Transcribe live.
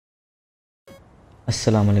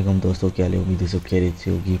अस्सलाम वालेकुम दोस्तों, क्या हाल है? उम्मीद है सब खैरियत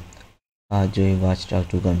से होगी। आज जो है वाच टाक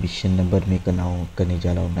 2 का मिशन नंबर में करने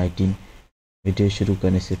जा रहा हूँ 19। वीडियो शुरू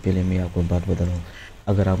करने से पहले मैं आपको बात बता रहा हूँ,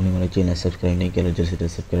 अगर आपने हमारा चैनल सब्सक्राइब नहीं किया तो जल्द से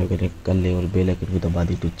जल्द सब्सक्राइब करें कर ले और बेल आइकन को दबा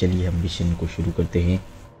दी। तो चलिए हम मिशन को शुरू करते हैं।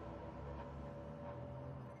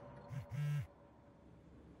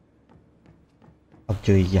 अब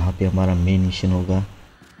जो है यहाँ पे हमारा मेन मिशन होगा।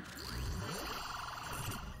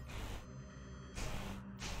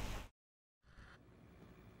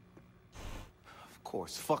 Of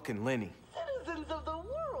course, fucking Lenny. Citizens of the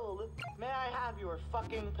world, may I have your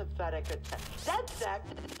fucking pathetic attention?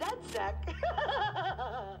 DedSec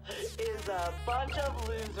is a bunch of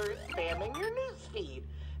losers spamming your newsfeed.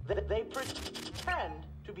 They pretend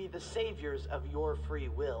to be the saviors of your free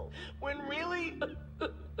will, when really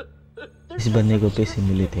इस बंदे को पैसे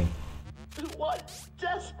मिले थे। who want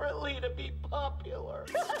desperately to be popular.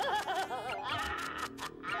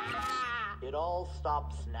 It all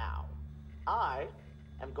stops now. I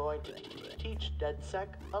am going to teach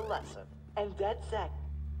DedSec a lesson. And DedSec,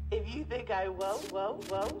 if you think I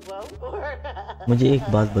मुझे एक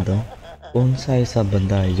बात बताओ, कौन सा ऐसा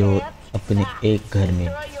बंदा है जो अपने एक घर में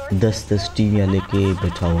 10-10 टीवियाँ लेके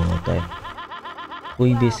बैठा हुआ होता है?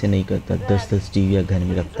 कोई भी ऐसे नहीं करता, 10-10 टीवियाँ घर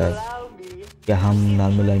में रखता है। क्या हम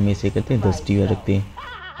नॉर्मल लाइफ में ऐसे करते हैं? 10 टीवियाँ रखते हैं,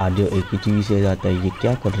 ऑडियो एक ही टीवी से जाता है। ये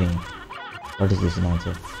क्या कर रहे हैं? What is this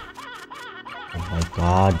nonsense? Oh my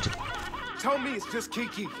God. Tell me it's just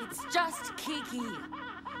Kiki. It's just Kiki.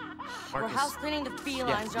 We're Marcus. house cleaning the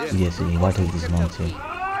feline. Yeah. Yes, what is this nonsense?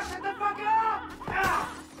 Shut the fuck up!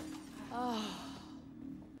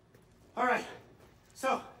 All right.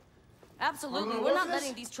 So, Absolutely, What we're was not this?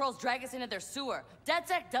 letting these trolls drag us into their sewer.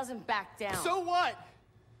 DedSec doesn't back down. So what?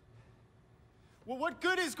 Well, what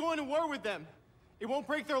good is going to war with them? It won't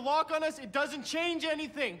break their lock on us. It doesn't change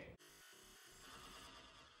anything.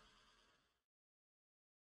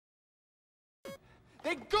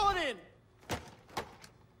 They got in.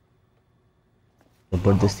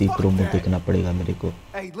 जबरदस्ती fuck promo that. देखना पड़ेगा मेरे को।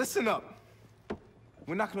 hey, listen up.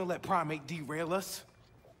 We're not gonna let Primate derail us.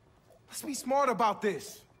 Let's be smart about this.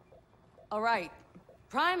 All right.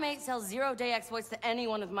 Primate sells zero-day exploits to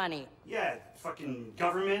anyone with money. Yeah, fucking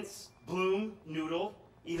governments, Bloom, Noodle,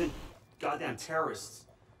 even goddamn terrorists.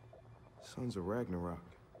 Sons of Ragnarok.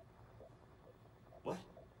 What?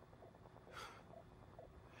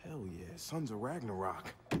 Hell yeah, Sons of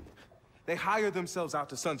Ragnarok. They hire themselves out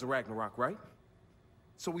to Sons of Ragnarok, right?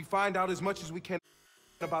 So we find out as much as we can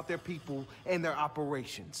about their people and their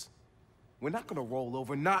operations. We're not gonna roll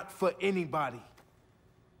over, not for anybody.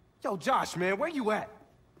 Yo, Josh, man, where you at?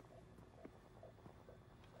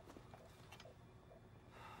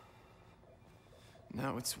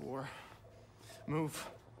 Now it's war. Move.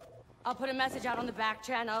 I'll put a message out on the back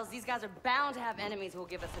channels. These guys are bound to have enemies who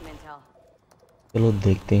will give us some intel. चलो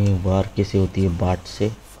देखते हैं वार कैसे होती है बाट से।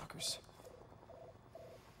 Fuckers.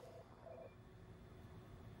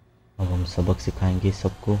 अब हम सबक सिखाएंगे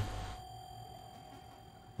सबको।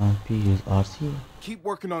 Use RC. Keep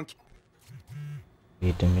working on...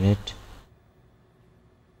 wait a minute.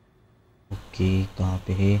 Okay, कहाँ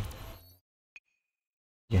पे है?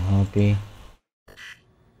 यहाँ पे।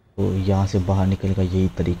 तो यहाँ से बाहर निकलने का यही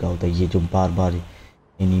तरीका होता है। ये जो बार बार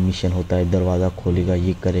एनिमेशन होता है, दरवाज़ा खोलेगा,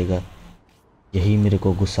 ये करेगा, यही मेरे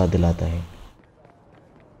को गुस्सा दिलाता है।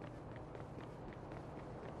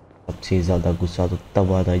 सबसे ज़्यादा गुस्सा तो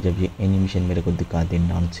तब आता है जब ये एनिमेशन मेरे को दिखा दे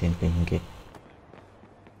नॉनसेंस कहीं के।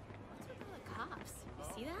 Cops, you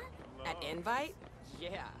see that? An invite?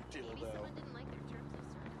 Yeah.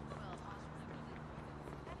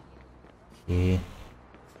 ये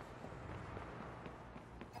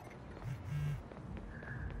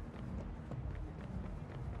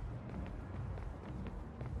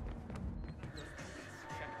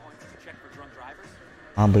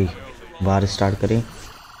हाँ भाई, बार स्टार्ट करें।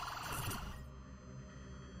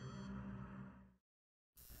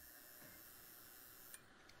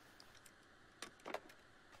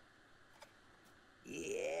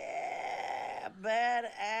 Yeah,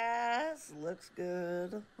 badass. Looks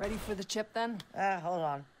good. Ready for the chip then? Hold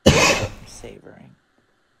on. I'm savoring.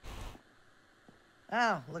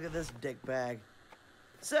 Oh, look at this dick bag.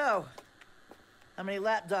 So, how many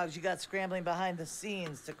lapdogs you got scrambling behind the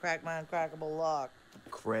scenes to crack my uncrackable lock?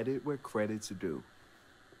 Credit where credit's due.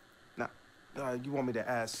 Now, you want me to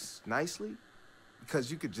ask nicely?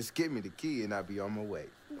 Because you could just give me the key and I'd be on my way.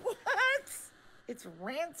 What? It's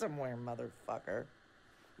ransomware, motherfucker.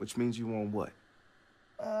 Which means you want what?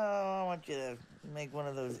 Oh, I want you to make one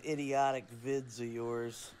of those idiotic vids of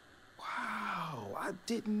yours. Wow, I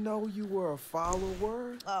didn't know you were a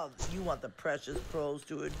follower. Oh, you want the precious pros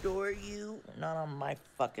to adore you? Not on my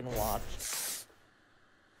fucking watch.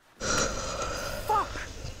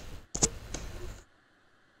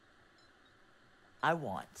 I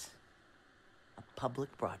want a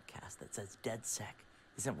public broadcast that says DedSec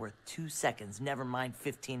isn't worth 2 seconds, never mind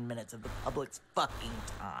 15 minutes of the public's fucking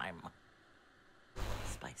time.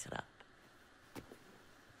 Spice it up.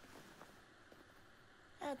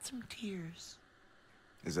 Add some tears.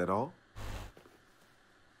 Is that all?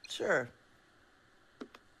 Sure.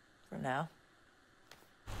 For now.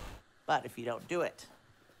 But if you don't do it,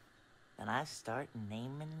 then I start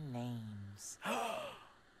naming names.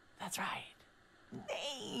 That's right.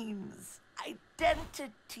 Names.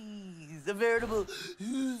 Identities. A veritable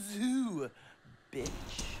who's who.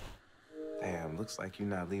 Bitch. Damn, looks like you're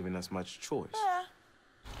not leaving us much choice.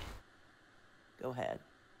 Go ahead.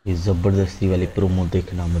 ये जबरदस्ती वाली promo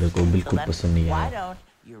देखना मेरे को बिल्कुल पसंद नहीं Why आया। don't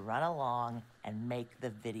you run along and make the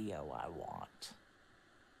video I want?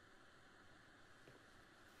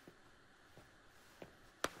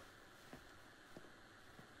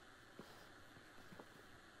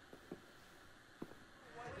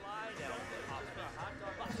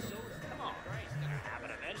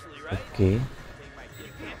 Okay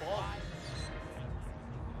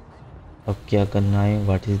अब क्या करना है?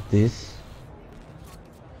 What is this?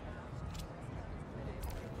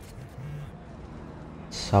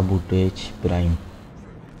 साबुटेज prime.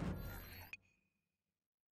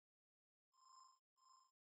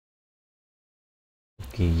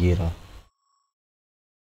 Okay ये रहा।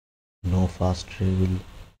 No fast travel,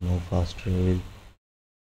 no fast travel,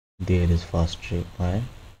 there is fast travel.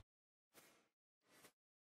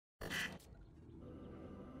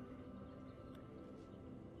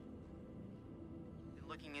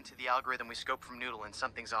 Looking into the algorithm we scoped from Noodle and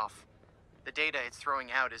something's off. The data it's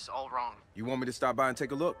throwing out is all wrong. You want me to stop by and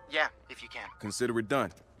take a look? Yeah, if you can. Consider it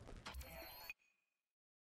done.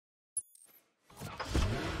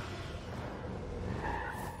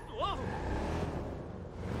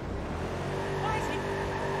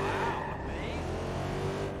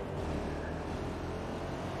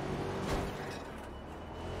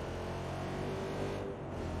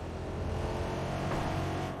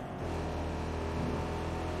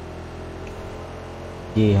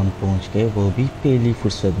 ये हम पहुंच गए, वो भी पहली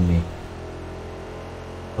फुर्सत में।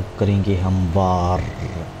 अब करेंगे हम वार।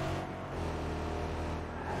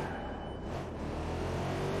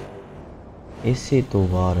 ऐसे तो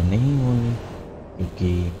वार नहीं होनी,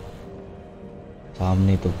 क्योंकि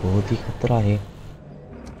सामने तो बहुत ही खतरा है।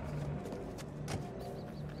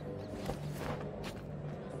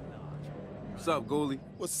 What's up, Ghoulie?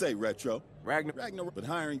 What's say, Retro? Ragnar, But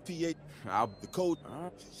hiring PA, I'll... the code,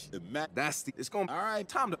 the map. That's the... It's gonna... All right.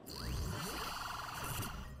 Time to...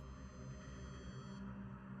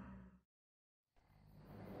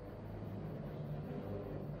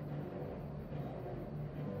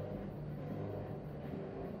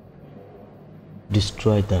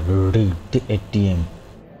 Destroy the rigged ATM.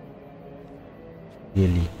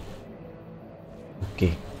 Really?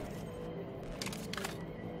 Okay.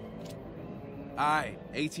 Alright,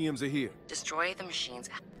 ATMs are here. Destroy the machines.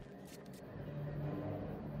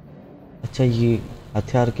 अच्छा ये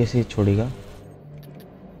हथियार कैसे छोड़ेगा?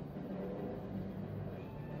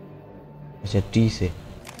 अच्छा T से।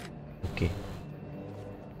 Okay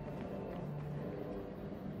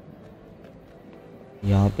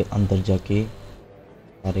यहाँ पे अंदर जाके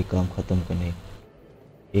सारे काम खत्म करने।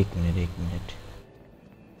 एक minute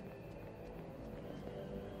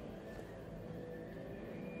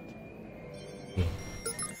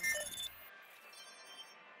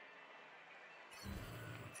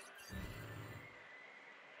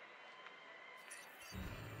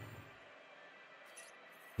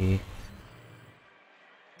Hey,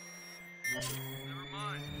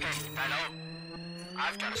 hello.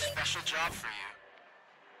 I've got a special job for you.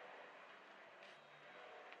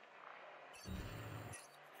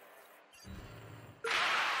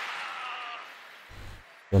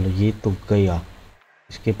 चलो ये तो गया।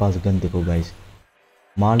 इसके पास गन देखो गाइस।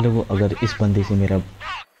 मान लो अगर इस बंदे से मेरा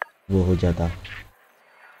वो हो जाता।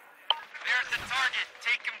 There's the target.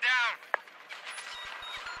 Take him down.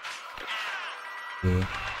 ये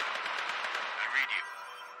I read you.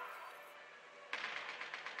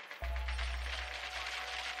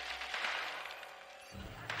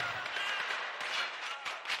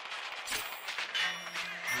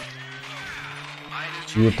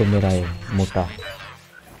 ये तो मेरा है मोटा।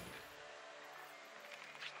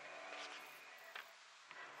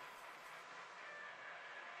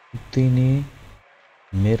 कुत्ते ने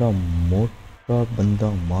मेरा मोटा बंदा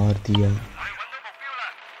मार दिया।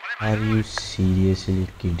 Are you seriously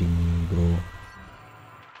kidding me, bro?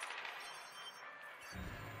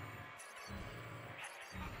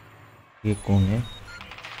 ये कौन है?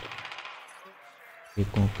 ये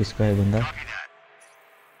कौन किसका है बंदा?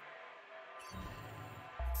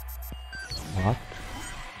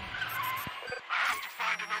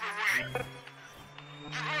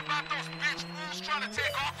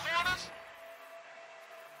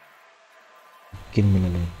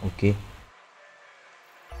 क्रिमिनल है, okay.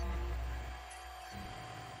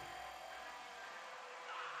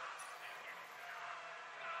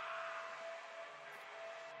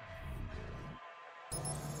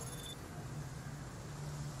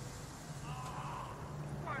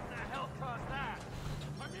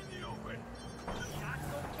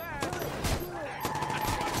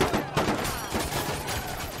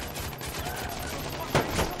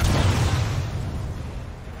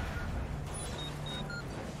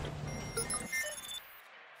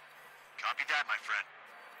 Copy that, my friend.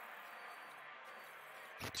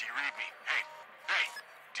 Do you read me? Hey, hey,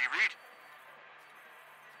 do you read?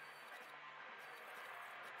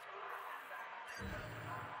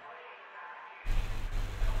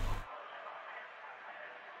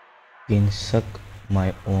 Can suck my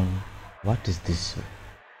own. What is this?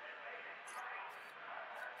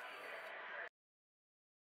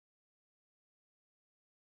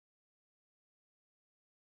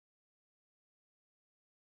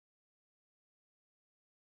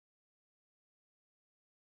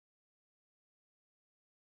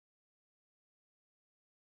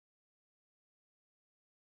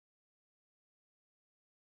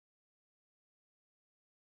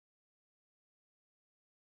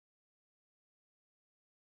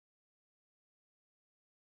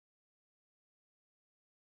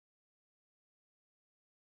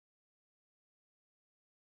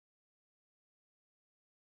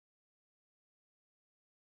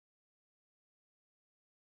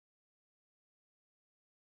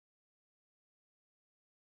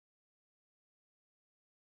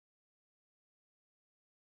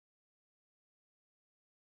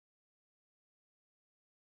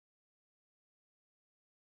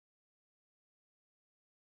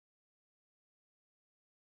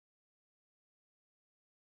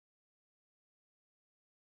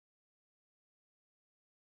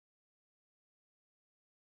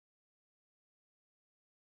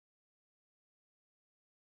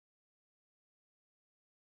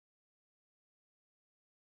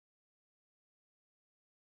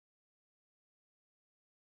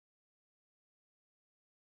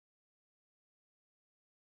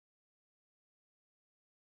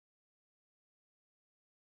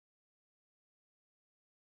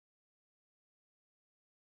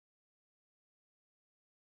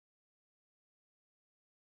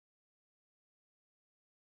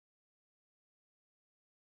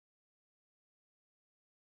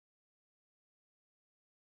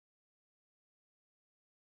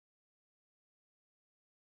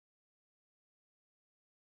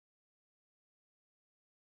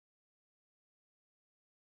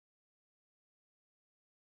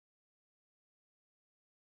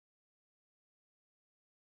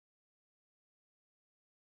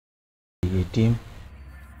 ATM,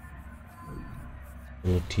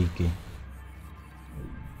 तो ठीक है।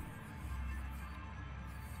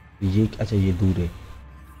 ये अच्छा, ये दूर है।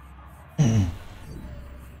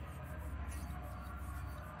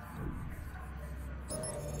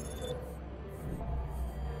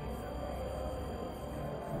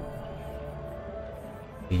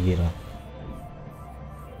 ये रहा।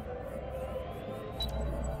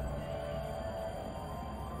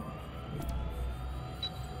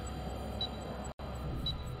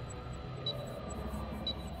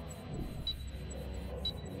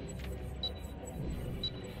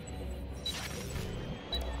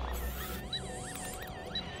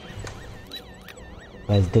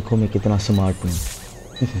 गाइस देखो मैं कितना स्मार्ट हूँ।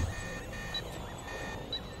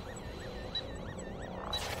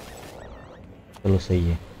 चलो सही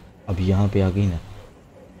है, अब यहाँ पे आ गई ना।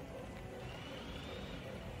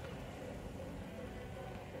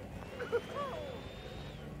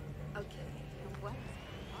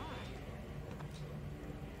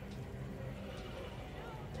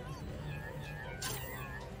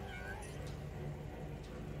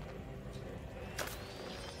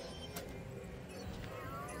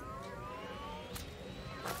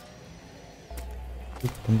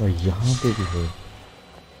 एक बंदा यहाँ पे भी है,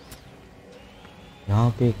 यहाँ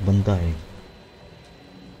पे एक बंदा है।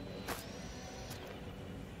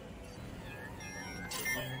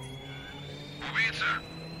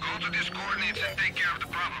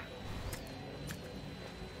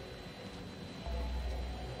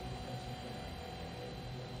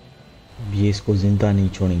 ये इसको जिंदा नहीं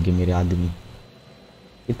छोड़ेंगे मेरे आदमी।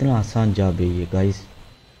 इतना आसान जॉब है ये guys.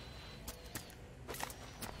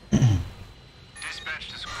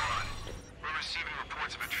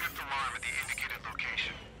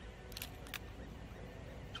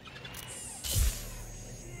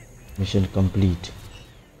 Mission complete.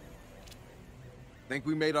 Think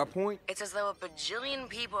we made our point? It's as though a bajillion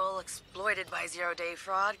people exploited by zero-day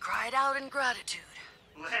fraud cried out in gratitude.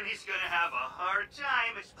 Lenny's gonna have a hard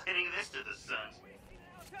time explaining this to the Suns.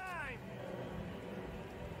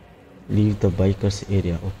 Leave the bikers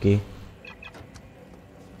area, okay?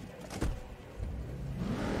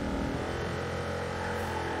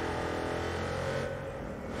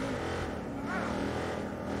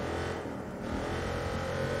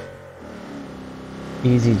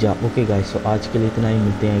 Easy job. Okay guys, तो आज के लिए इतना ही,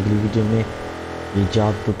 मिलते हैं अगली video में। ये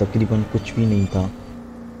जॉब तो तकरीबन कुछ भी नहीं था,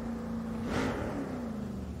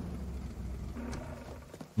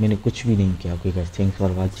 मैंने कुछ भी नहीं किया। Okay guys, thanks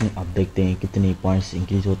for watching. अब देखते हैं कितने पॉइंट्स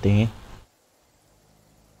इंक्रीज होते हैं।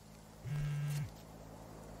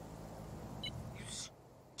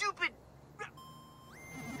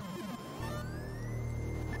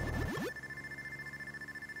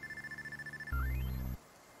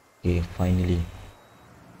 ओके फाइनली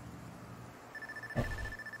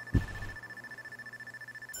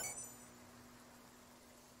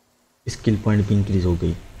स्किल पॉइंट भी इंक्रीज हो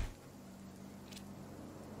गई।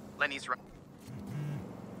 Lenny's right.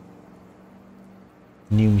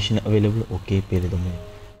 New mission available. Okay पहले तो मैं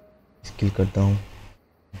स्किल करता हूँ।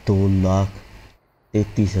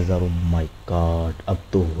 2,33,000। माय गॉड, अब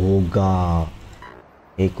तो होगा।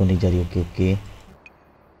 एक को नहीं जा रही। ओके ओके,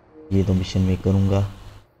 ये तो मिशन में करूँगा।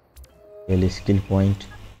 पहले स्किल पॉइंट,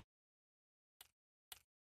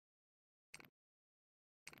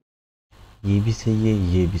 ये भी सही है,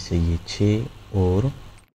 ये भी सही है। 6 और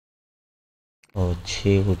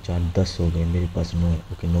 6 और 4 10 हो गए, मेरे पास 9 है।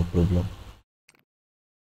 ओके नो प्रॉब्लम,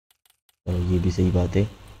 चलो ये भी सही बात है।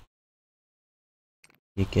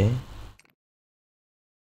 ये क्या है?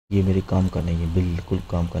 ये मेरे काम का नहीं है, बिल्कुल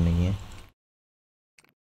काम का नहीं है।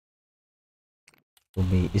 तो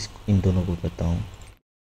मैं इन दोनों को करता हूँ।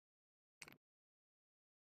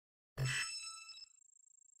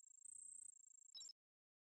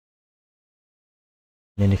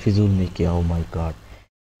 मैंने फिजूल नहीं किया। ओ माय गॉड,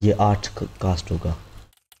 ये 8 कास्ट होगा।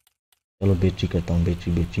 चलो बैटरी करता हूँ।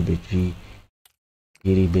 बैटरी बैटरी बैटरी,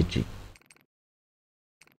 ये रही बैटरी।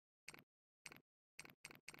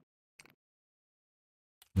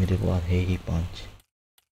 मेरे पास है ही 5।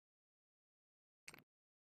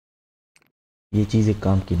 ये चीज़ें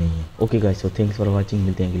काम की नहीं है। Okay guys, so thanks for watching,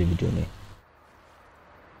 मिलते हैं अगली वीडियो में।